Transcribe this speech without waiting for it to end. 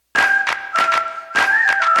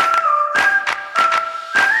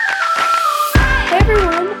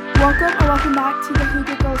welcome back to the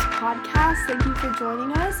Hygge Girls podcast. Thank you for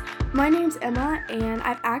joining us. My name's Emma, and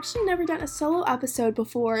I've actually never done a solo episode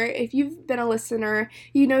before. If you've been a listener,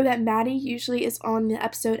 you know that Maddie usually is on the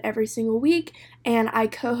episode every single week, and I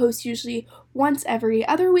co-host usually once every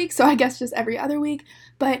other week, so I guess just every other week,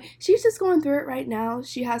 but she's just going through it right now.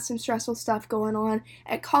 She has some stressful stuff going on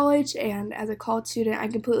at college, and as a college student, I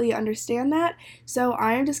completely understand that, so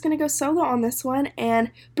I am just going to go solo on this one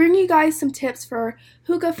and bring you guys some tips for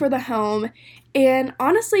hygge for the home. And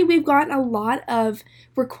honestly, we've gotten a lot of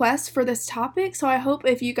requests for this topic, so I hope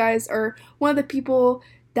if you guys are one of the people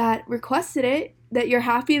that requested it, that you're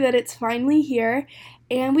happy that it's finally here,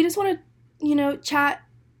 and we just want to, chat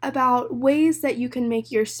about ways that you can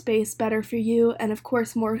make your space better for you, and of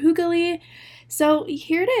course more hyggely. So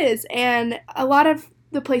here it is, and a lot of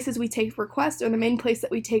the places we take requests, or the main place that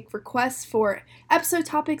we take requests for episode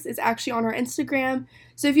topics, is actually on our Instagram.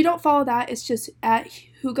 So if you don't follow that, it's just at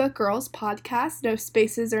Hygge Girls Podcast, no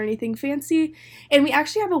spaces or anything fancy. And we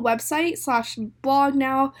actually have a website/blog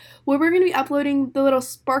now where we're going to be uploading the little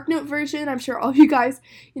SparkNote version. I'm sure all of you guys,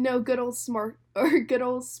 good old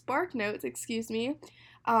SparkNotes, excuse me.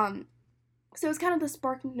 So it's kind of the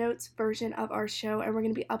Spark Notes version of our show, and we're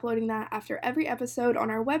going to be uploading that after every episode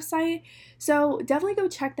on our website. So definitely go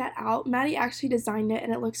check that out. Maddie actually designed it,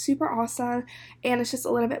 and it looks super awesome, and it's just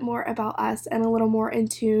a little bit more about us and a little more in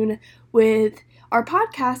tune with our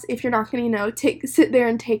podcast. If you're not going to, sit there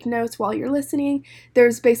and take notes while you're listening,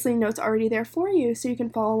 there's basically notes already there for you, so you can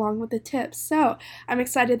follow along with the tips. So I'm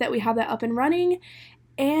excited that we have that up and running.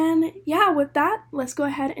 And yeah, with that, let's go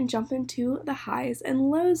ahead and jump into the highs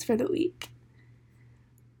and lows for the week.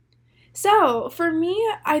 So, for me,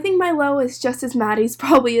 I think my low is just as Maddie's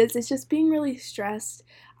probably is. It's just being really stressed.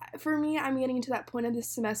 For me, I'm getting into that point of the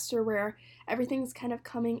semester where everything's kind of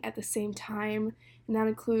coming at the same time, and that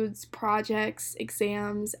includes projects,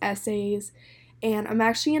 exams, essays, and I'm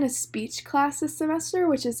actually in a speech class this semester,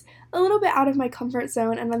 which is a little bit out of my comfort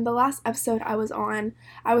zone. And then the last episode I was on,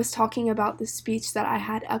 I was talking about the speech that I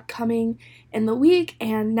had upcoming in the week,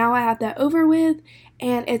 and now I have that over with.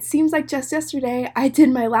 And it seems like just yesterday I did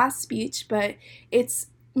my last speech, but it's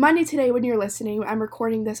Monday today when you're listening. I'm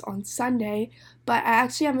recording this on Sunday, but I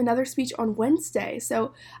actually have another speech on Wednesday.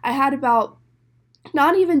 So I had about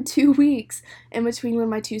not even 2 weeks in between when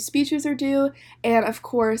my two speeches are due, and of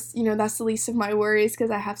course, that's the least of my worries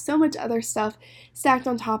because I have so much other stuff stacked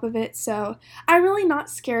on top of it, so I'm really not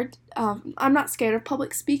scared. I'm not scared of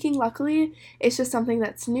public speaking, luckily. It's just something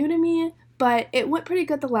that's new to me, but it went pretty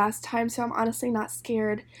good the last time, so I'm honestly not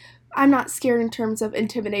scared. I'm not scared in terms of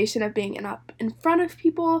intimidation of being up in front of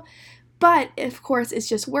people, but, of course, it's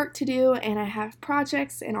just work to do, and I have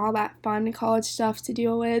projects and all that fun college stuff to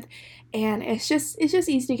deal with, and it's just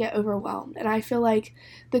easy to get overwhelmed. And I feel like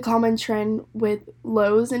the common trend with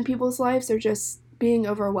lows in people's lives are just being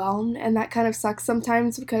overwhelmed, and that kind of sucks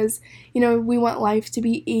sometimes because, we want life to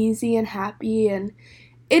be easy and happy, and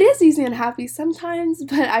it is easy and happy sometimes,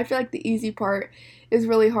 but I feel like the easy part is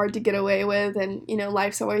really hard to get away with, and,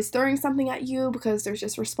 life's always throwing something at you because there's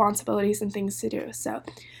just responsibilities and things to do. So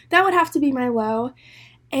that would have to be my low.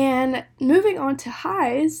 And moving on to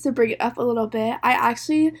highs, to bring it up a little bit, I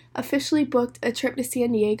actually officially booked a trip to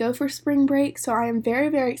San Diego for spring break, so I am very,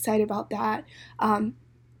 very excited about that. I've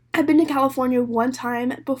been to California one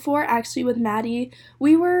time before, actually, with Maddie.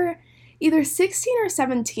 We were either 16 or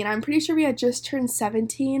 17. I'm pretty sure we had just turned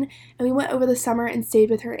 17, and we went over the summer and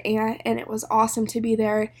stayed with her aunt, and it was awesome to be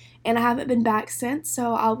there, and I haven't been back since,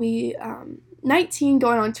 so I'll be 19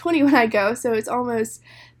 going on 20 when I go, so it's almost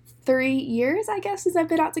 3 years, I guess, since I've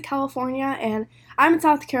been out to California, and I'm in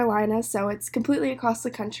South Carolina, so it's completely across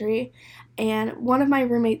the country. And one of my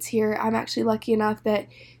roommates here, I'm actually lucky enough that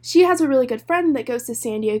she has a really good friend that goes to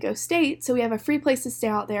San Diego State, so we have a free place to stay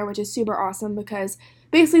out there, which is super awesome because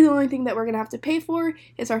basically the only thing that we're going to have to pay for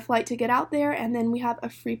is our flight to get out there, and then we have a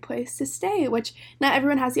free place to stay, which not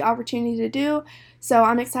everyone has the opportunity to do. So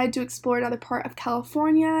I'm excited to explore another part of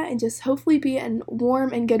California and just hopefully be in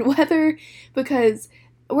warm and good weather because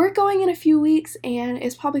we're going in a few weeks, and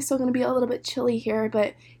it's probably still going to be a little bit chilly here,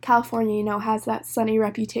 but California, has that sunny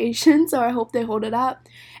reputation, so I hope they hold it up.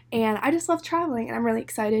 And I just love traveling, and I'm really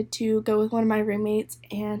excited to go with one of my roommates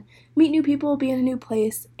and meet new people, be in a new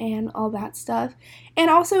place, and all that stuff. And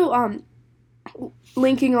also,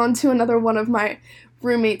 linking on to another one of my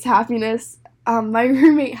roommates' happiness, my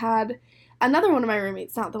roommate had another one of my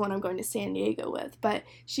roommates, not the one I'm going to San Diego with, but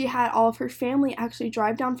she had all of her family actually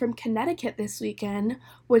drive down from Connecticut this weekend,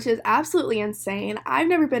 which is absolutely insane. I've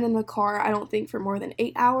never been in the car, I don't think, for more than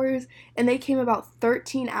 8 hours, and they came about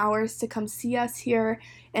 13 hours to come see us here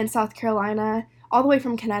in South Carolina. all the way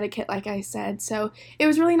from Connecticut, like I said. So it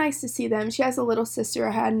was really nice to see them. She has a little sister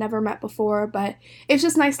I had never met before, but it's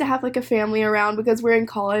just nice to have like a family around because we're in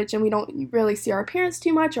college and we don't really see our parents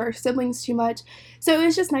too much or our siblings too much. So it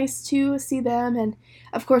was just nice to see them. And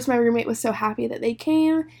of course, my roommate was so happy that they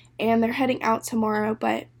came, and they're heading out tomorrow.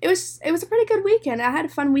 But it was a pretty good weekend. I had a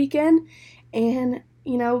fun weekend, and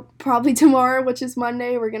probably tomorrow, which is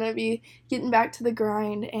Monday, we're gonna be getting back to the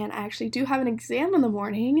grind. And I actually do have an exam in the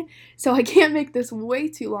morning, so I can't make this way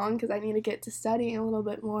too long because I need to get to studying a little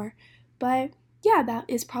bit more. But yeah, that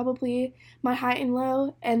is probably my high and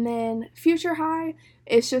low. And then future high,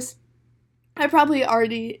 it's just I probably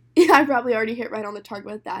already I probably already hit right on the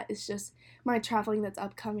target with that. It's just my traveling that's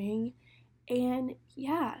upcoming. And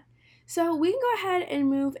yeah. So we can go ahead and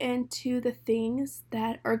move into the things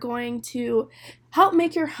that are going to help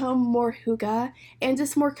make your home more hygge and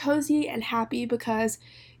just more cozy and happy, because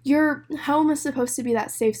your home is supposed to be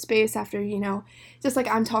that safe space after, just like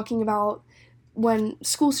I'm talking about, when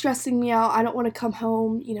school's stressing me out, I don't want to come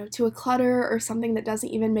home, to a clutter or something that doesn't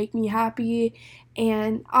even make me happy.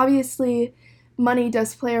 And obviously, money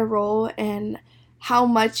does play a role in how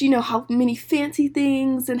much, how many fancy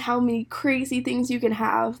things and how many crazy things you can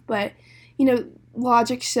have. But,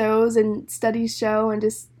 logic shows and studies show, and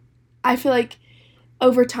just, I feel like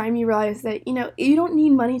over time you realize that you don't need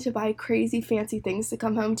money to buy crazy fancy things to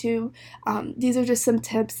come home to. These are just some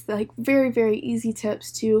tips, like very, very easy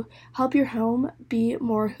tips to help your home be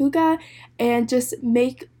more hygge and just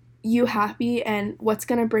make you happy, and what's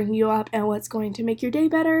going to bring you up and what's going to make your day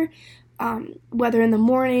better, whether in the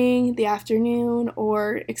morning, the afternoon,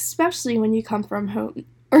 or especially when you come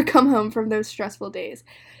home from those stressful days.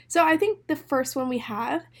 So I think the first one we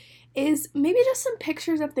have is maybe just some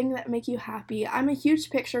pictures of things that make you happy. I'm a huge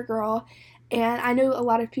picture girl, and I know a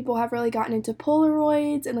lot of people have really gotten into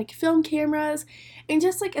Polaroids and like film cameras and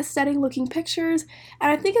just like aesthetic looking pictures.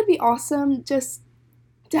 And I think it'd be awesome just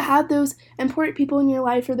to have those important people in your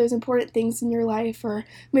life, or those important things in your life, or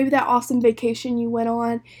maybe that awesome vacation you went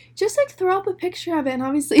on. Just like throw up a picture of it. And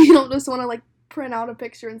obviously, you don't just want to like print out a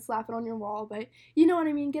picture and slap it on your wall, but you know what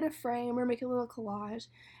I mean? Get a frame or make a little collage.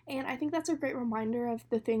 And I think that's a great reminder of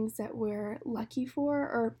the things that we're lucky for,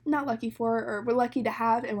 or not lucky for, or we're lucky to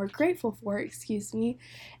have and we're grateful for, excuse me.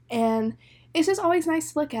 And it's just always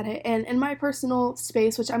nice to look at it. And in my personal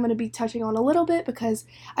space, which I'm going to be touching on a little bit because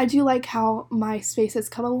I do like how my space has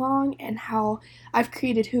come along and how I've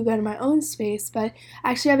created hygge in my own space, but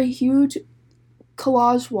I actually have a huge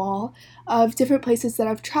collage wall of different places that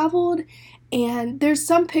I've traveled, and there's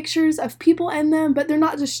some pictures of people in them, but they're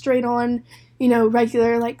not just straight on,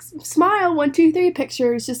 regular like smile 1 2 3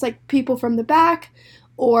 pictures, just like people from the back,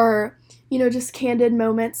 or just candid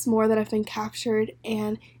moments more that have been captured.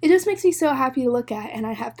 And it just makes me so happy to look at. And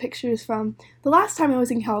I have pictures from the last time I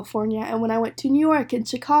was in California, and when I went to New York and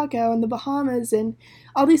Chicago and the Bahamas and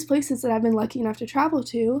all these places that I've been lucky enough to travel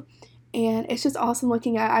to. And it's just awesome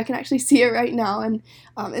looking at. I can actually see it right now, and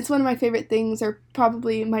it's one of my favorite things, or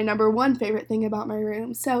probably my number one favorite thing about my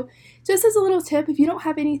room. So, just as a little tip, if you don't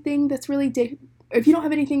have anything that's if you don't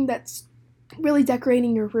have anything that's really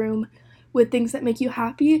decorating your room with things that make you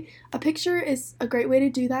happy, a picture is a great way to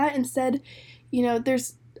do that. Instead,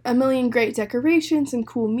 there's a million great decorations and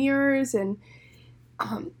cool mirrors and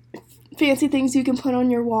um, fancy things you can put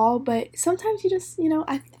on your wall, but sometimes you just,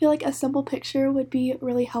 I feel like a simple picture would be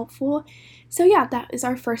really helpful. So, yeah, that is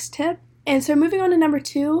our first tip. And so, moving on to number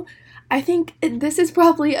two, I think this is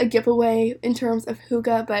probably a giveaway in terms of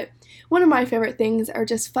hygge, but one of my favorite things are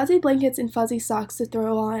just fuzzy blankets and fuzzy socks to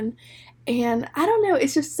throw on. And I don't know,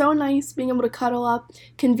 it's just so nice being able to cuddle up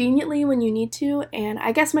conveniently when you need to. And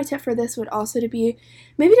I guess my tip for this would also to be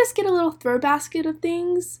maybe just get a little throw basket of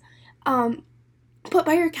things. Um, Put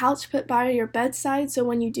by your couch, put by your bedside, so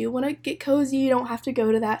when you do want to get cozy, you don't have to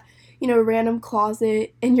go to that, random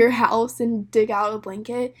closet in your house and dig out a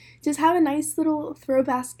blanket. Just have a nice little throw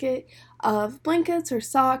basket of blankets or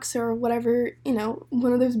socks or whatever,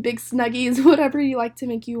 one of those big snuggies, whatever you like to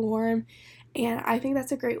make you warm. And I think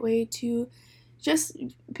that's a great way to just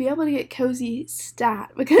be able to get cozy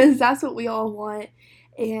stat, because that's what we all want.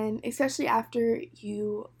 And especially after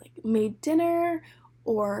you like made dinner,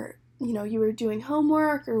 or you were doing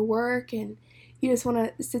homework or work, and you just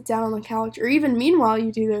want to sit down on the couch, or even meanwhile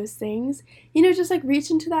you do those things, just like reach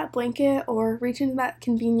into that blanket or reach into that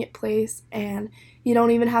convenient place, and you don't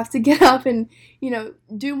even have to get up and,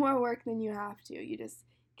 do more work than you have to. You just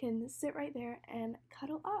can sit right there and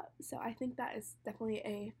cuddle up. So I think that is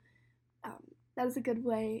definitely um, that is a good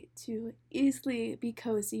way to easily be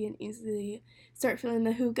cozy and easily start feeling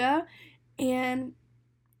the hygge. And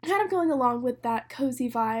kind of going along with that cozy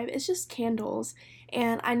vibe, it's just candles.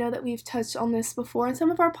 And I know that we've touched on this before in some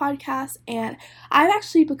of our podcasts, and I've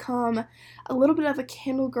actually become a little bit of a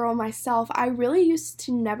candle girl myself. I really used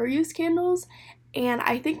to never use candles, and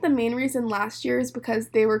I think the main reason last year is because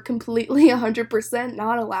they were completely 100%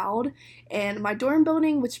 not allowed in my dorm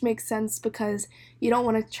building, which makes sense because you don't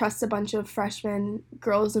want to trust a bunch of freshmen,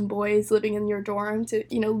 girls and boys living in your dorm to,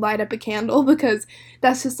 light up a candle because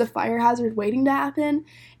that's just a fire hazard waiting to happen.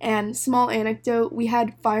 And small anecdote, we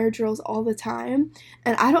had fire drills all the time,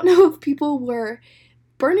 and I don't know if people were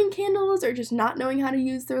burning candles or just not knowing how to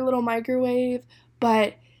use their little microwave,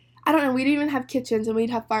 but I don't know, we didn't even have kitchens and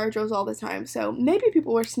we'd have fire drills all the time. So maybe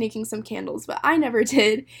people were sneaking some candles, but I never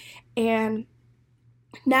did. And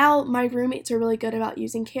now my roommates are really good about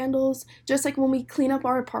using candles, just like when we clean up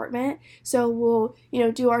our apartment. So we'll,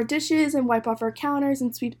 do our dishes and wipe off our counters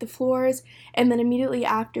and sweep the floors, and then immediately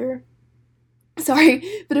after,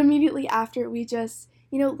 but immediately after we just,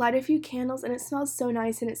 light a few candles, and it smells so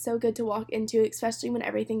nice and it's so good to walk into, especially when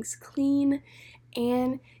everything's clean.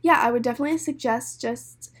 And yeah, I would definitely suggest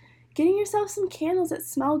just getting yourself some candles that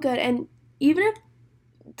smell good. And even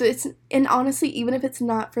if and honestly, even if it's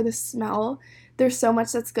not for the smell, there's so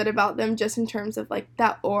much that's good about them just in terms of like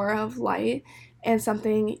that aura of light and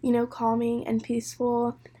something, calming and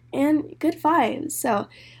peaceful and good vibes. So,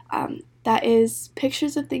 that is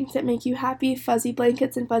pictures of things that make you happy, fuzzy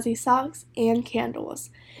blankets and fuzzy socks, and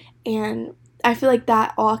candles. And I feel like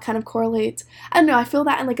that all kind of correlates. I don't know, I feel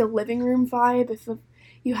that in like a living room vibe. If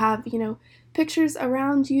you have, pictures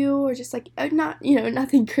around you, or just like not,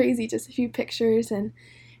 nothing crazy, just a few pictures and,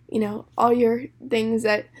 all your things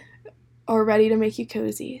that are ready to make you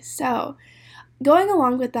cozy. So, going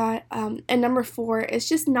along with that, and number 4 is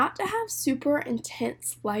just not to have super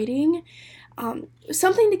intense lighting.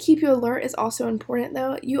 Something to keep you alert is also important,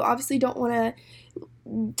 though. You obviously don't want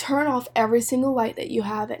to turn off every single light that you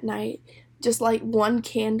have at night. Just light one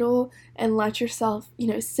candle and let yourself,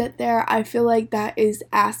 sit there. I feel like that is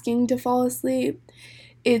asking to fall asleep.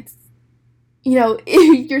 It's,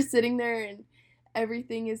 if you're sitting there and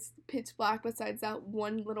everything is pitch black besides that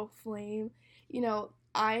one little flame,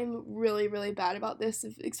 I'm really, really bad about this,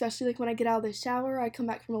 especially like when I get out of the shower, I come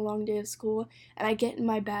back from a long day of school, and I get in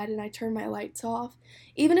my bed and I turn my lights off.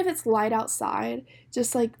 Even if it's light outside,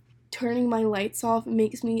 just like turning my lights off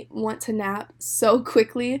makes me want to nap so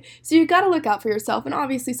quickly. So you gotta look out for yourself, and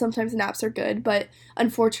obviously sometimes naps are good, but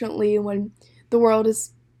unfortunately, when the world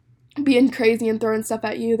is being crazy and throwing stuff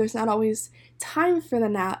at you, there's not always time for the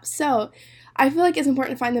nap. So I feel like it's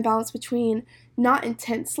important to find the balance between not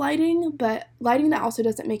intense lighting, but lighting that also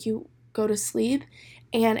doesn't make you go to sleep.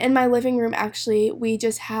 And in my living room, actually, we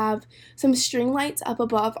just have some string lights up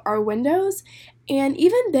above our windows. And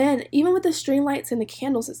even then, even with the string lights and the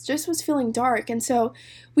candles, it just was feeling dark. And so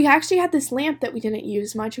we actually had this lamp that we didn't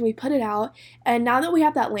use much, and we put it out. And now that we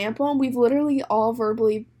have that lamp on, we've literally all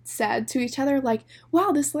verbally said to each other, like,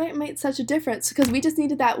 wow, this lamp made such a difference, because we just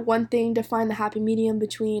needed that one thing to find the happy medium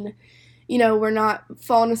between, we're not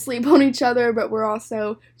falling asleep on each other, but we're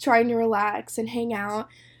also trying to relax and hang out.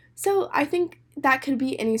 So I think that could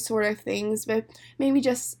be any sort of things, but maybe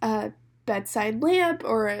just a bedside lamp,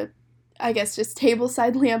 or I guess just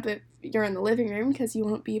tableside lamp if you're in the living room because you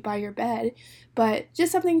won't be by your bed, but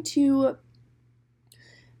just something to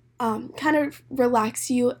kind of relax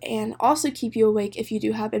you and also keep you awake if you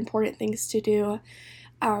do have important things to do.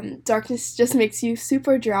 Darkness just makes you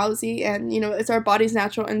super drowsy, and it's our body's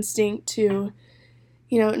natural instinct to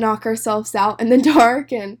knock ourselves out in the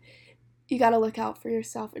dark, and you got to look out for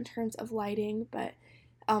yourself in terms of lighting. But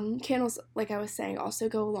candles, like I was saying, also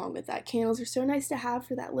go along with that. Candles are so nice to have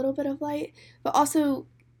for that little bit of light, but also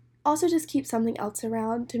just keep something else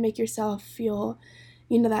around to make yourself feel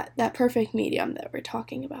that perfect medium that we're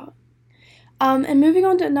talking about. And moving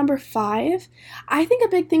on to number 5, I think a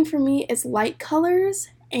big thing for me is light colors,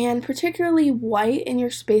 and particularly white in your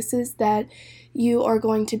spaces that you are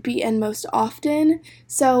going to be in most often.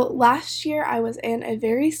 So last year I was in a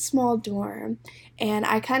very small dorm, and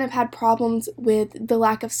I kind of had problems with the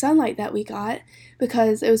lack of sunlight that we got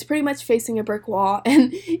because it was pretty much facing a brick wall.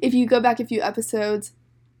 And if you go back a few episodes,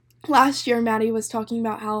 last year Maddie was talking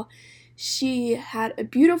about how she had a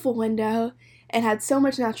beautiful window and had so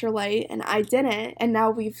much natural light, and I didn't. And now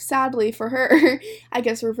we've sadly for her, I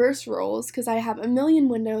guess, reverse roles, because I have a million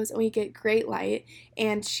windows and we get great light,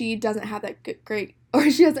 and she doesn't have that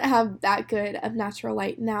she doesn't have that good of natural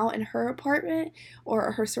light now in her apartment,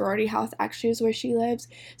 or her sorority house actually is where she lives.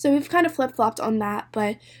 So we've kind of flip-flopped on that,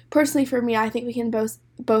 but personally for me, I think we can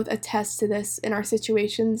both attest to this in our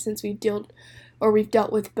situation, since we've dealt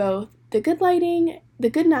with both. the good lighting, the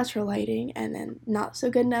good natural lighting, and then not so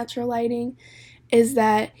good natural lighting is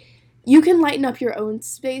that you can lighten up your own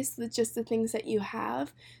space with just the things that you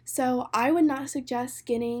have. So I would not suggest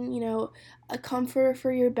getting, a comforter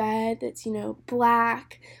for your bed that's,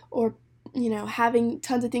 black, or, having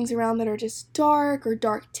tons of things around that are just dark, or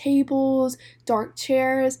dark tables, dark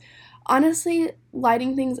chairs. Honestly,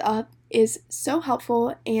 lighting things up is so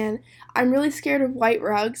helpful, and I'm really scared of white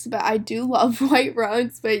rugs, but I do love white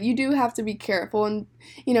rugs, but you do have to be careful, and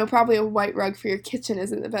probably a white rug for your kitchen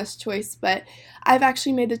isn't the best choice, but I've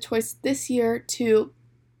actually made the choice this year to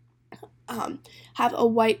have a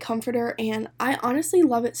white comforter, and I honestly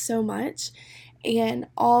love it so much. And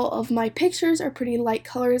all of my pictures are pretty light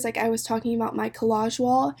colors. Like I was talking about my collage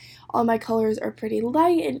wall, all my colors are pretty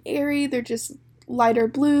light and airy. They're just lighter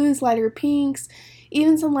blues, lighter pinks,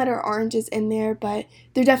 even some lighter oranges in there, but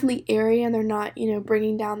they're definitely airy and they're not,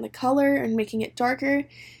 bringing down the color and making it darker.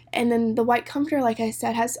 And then the white comforter, like I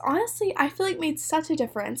said, has honestly, I feel like made such a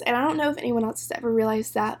difference. And I don't know if anyone else has ever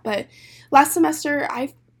realized that, but last semester,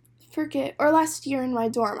 or last year in my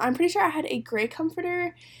dorm, I'm pretty sure I had a gray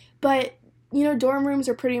comforter, but dorm rooms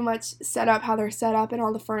are pretty much set up how they're set up, and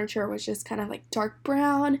all the furniture was just kind of like dark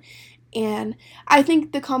brown. And I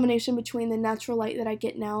think the combination between the natural light that I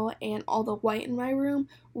get now and all the white in my room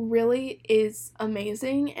really is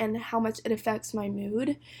amazing, and how much it affects my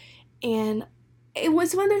mood. And it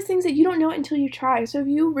was one of those things that you don't know it until you try. So if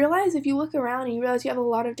you look around and you realize you have a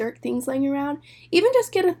lot of dark things laying around, even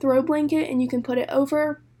just get a throw blanket and you can put it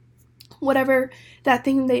over whatever that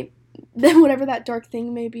thing whatever that dark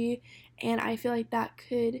thing may be, and I feel like that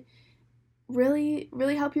could really,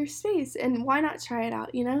 really help your space, and why not try it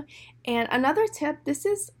out? And another tip, this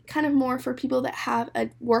is kind of more for people that have a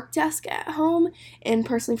work desk at home, and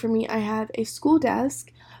personally for me, I have a school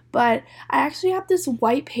desk, but I actually have this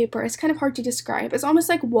white paper. It's kind of hard to describe. It's almost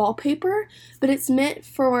like wallpaper, but it's meant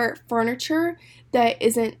for furniture that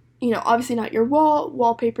isn't, obviously not your wall.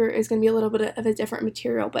 Wallpaper is going to be a little bit of a different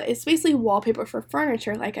material, but it's basically wallpaper for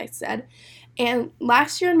furniture, like I said. And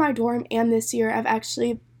last year in my dorm and this year, I've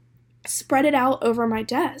actually spread it out over my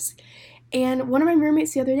desk. And one of my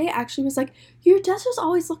roommates the other day actually was like, "Your desk just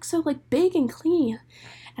always looks so like big and clean."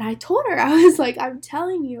 And I told her, I was like, "I'm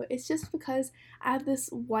telling you, it's just because I have this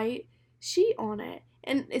white sheet on it."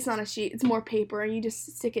 And it's not a sheet, it's more paper, and you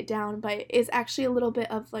just stick it down, but it's actually a little bit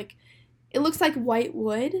of like, it looks like white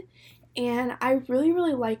wood, and I really,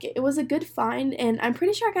 really like it. It was a good find, and I'm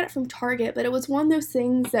pretty sure I got it from Target, but it was one of those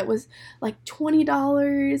things that was like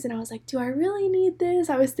 $20, and I was like, do I really need this?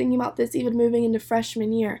 I was thinking about this even moving into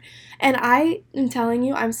freshman year, and I am telling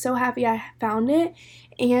you, I'm so happy I found it,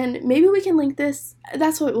 and maybe we can link this.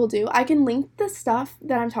 That's what we'll do. I can link the stuff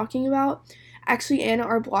that I'm talking about actually in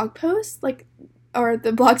our blog post, or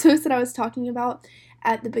the blog post that I was talking about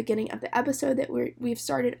at the beginning of the episode that we've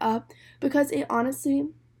started up, because it honestly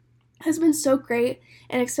has been so great.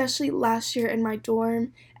 And especially last year in my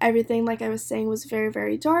dorm, everything, like I was saying, was very,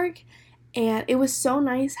 very dark, and it was so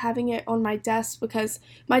nice having it on my desk, because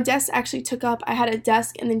my desk actually I had a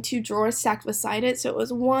desk and then 2 drawers stacked beside it, so it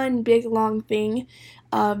was one big long thing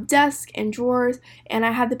of desk and drawers, and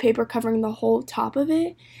I had the paper covering the whole top of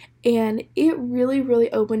it, and it really,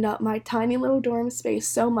 really opened up my tiny little dorm space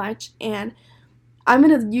so much, and I'm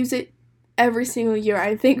going to use it every single year,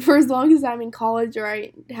 I think, for as long as I'm in college, or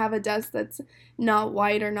I have a desk that's not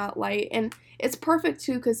white or not light. And it's perfect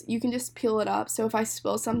too, because you can just peel it up. So if I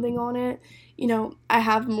spill something on it, I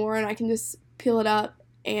have more, and I can just peel it up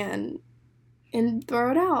and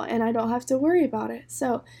throw it out, and I don't have to worry about it.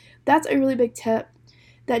 So that's a really big tip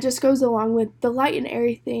that just goes along with the light and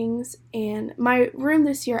airy things. And my room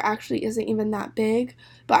this year actually isn't even that big,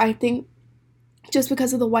 but I think just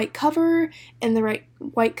because of the white cover and the right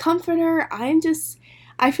white comforter,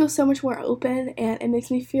 I feel so much more open, and it makes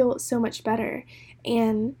me feel so much better.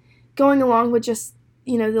 And going along with just,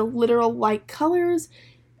 the literal light colors,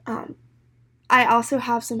 I also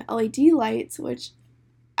have some LED lights, which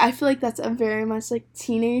I feel like that's a very much like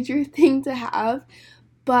teenager thing to have,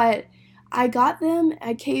 but I got them,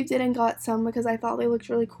 I caved in and got some because I thought they looked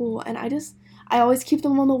really cool, and I always keep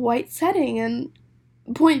them on the white setting, and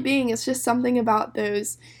point being, it's just something about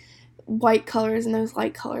those white colors and those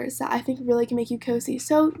light colors that I think really can make you cozy.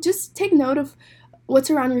 So just take note of what's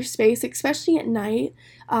around your space, especially at night.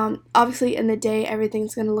 Obviously, in the day,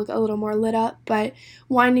 everything's going to look a little more lit up, but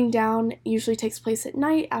winding down usually takes place at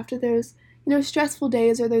night after those, stressful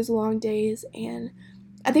days or those long days. And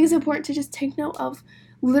I think it's important to just take note of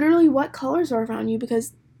literally what colors are around you,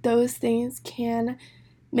 because those things can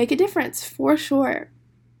make a difference for sure.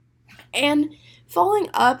 And following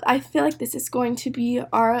up, I feel like this is going to be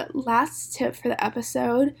our last tip for the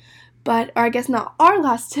episode, But, or I guess not our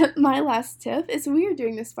last tip, my last tip. It's weird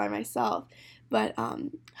doing this by myself, but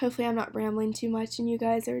hopefully I'm not rambling too much and you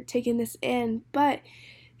guys are taking this in. But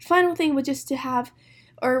final thing would just to have,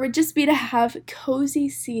 or would just be to have cozy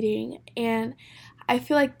seating. And I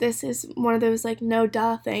feel like this is one of those like no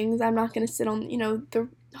duh things. I'm not gonna sit on, the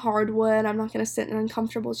hardwood. I'm not gonna sit in an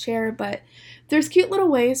uncomfortable chair, but there's cute little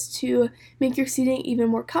ways to make your seating even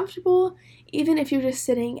more comfortable, even if you're just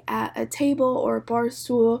sitting at a table or a bar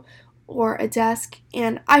stool or a desk.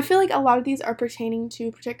 And I feel like a lot of these are pertaining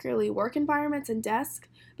to particularly work environments and desks,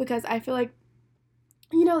 because I feel like,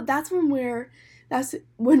 that's when we're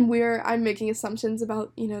I'm making assumptions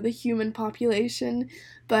about, the human population,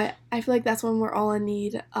 but I feel like that's when we're all in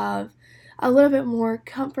need of a little bit more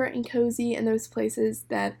comfort and cozy in those places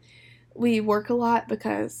that we work a lot,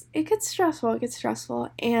 because it gets stressful.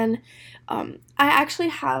 And I actually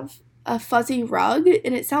have a fuzzy rug,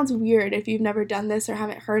 and it sounds weird if you've never done this or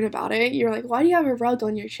haven't heard about it. You're like, why do you have a rug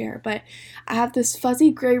on your chair? But I have this fuzzy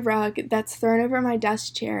gray rug that's thrown over my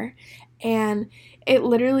desk chair, and it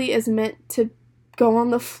literally is meant to go on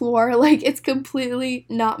the floor. Like, it's completely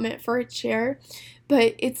not meant for a chair,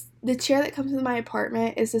 but it's the chair that comes with my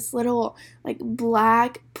apartment is this little like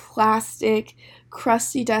black plastic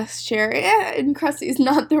crusty desk chair. Yeah, and crusty is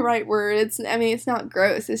not the right word. It's not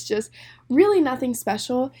gross. It's just really nothing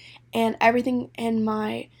special, and everything in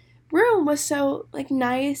my room was so like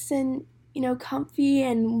nice and comfy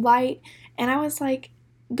and light. And I was like,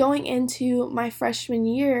 going into my freshman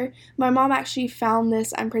year, my mom actually found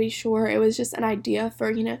this. I'm pretty sure it was just an idea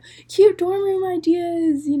for cute dorm room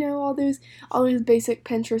ideas, all those basic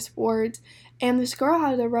Pinterest boards. And this girl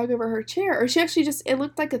had a rug over her chair, or she actually just, it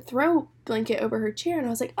looked like a throw blanket over her chair. And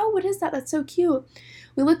I was like, oh, what is that? That's so cute.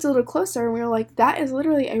 We looked a little closer and we were like, that is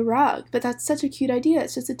literally a rug, but that's such a cute idea.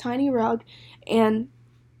 It's just a tiny rug, and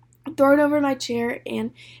throw it over my chair,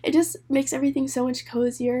 and it just makes everything so much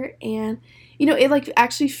cozier. And it like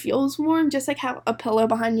actually feels warm, just like how a pillow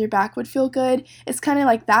behind your back would feel good. It's kind of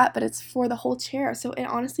like that, but it's for the whole chair, so it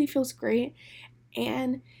honestly feels great.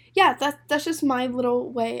 And yeah, that's just my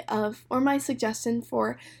little way of, or my suggestion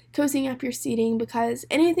for cozying up your seating, because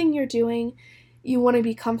anything you're doing, you want to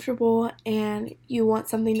be comfortable, and you want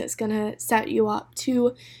something that's going to set you up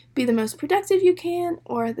to be the most productive you can,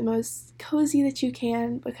 or the most cozy that you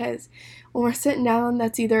can, because when we're sitting down,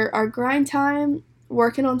 that's either our grind time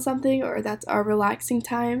working on something, or that's our relaxing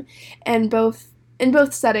time. And in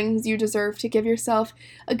both settings, you deserve to give yourself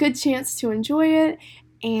a good chance to enjoy it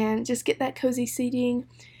and just get that cozy seating.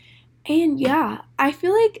 And yeah, I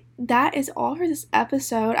feel like that is all for this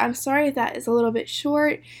episode. I'm sorry if that is a little bit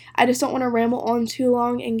short. I just don't want to ramble on too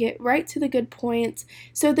long and get right to the good points.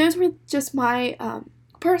 So those were just my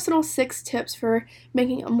personal 6 tips for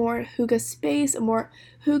making a more hygge space, a more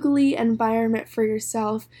hyggely environment for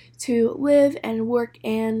yourself to live and work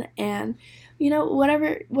in, and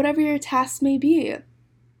whatever your tasks may be.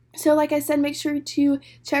 So like I said, make sure to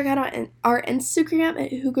check out our Instagram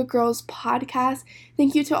at Hygge Girls Podcast.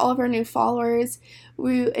 Thank you to all of our new followers.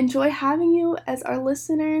 We enjoy having you as our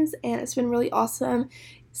listeners, and it's been really awesome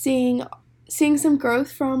seeing some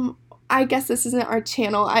growth from, I guess this isn't our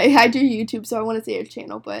channel. I do YouTube, so I want to say our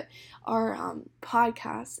channel, but our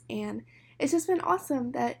podcast. And it's just been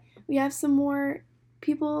awesome that we have some more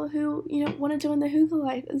people who want to join the hygge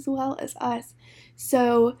life as well as us.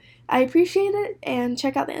 So I appreciate it, and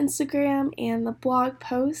check out the Instagram and the blog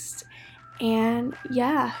post. And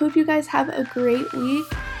yeah, hope you guys have a great week,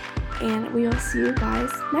 and we will see you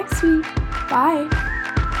guys next week. Bye.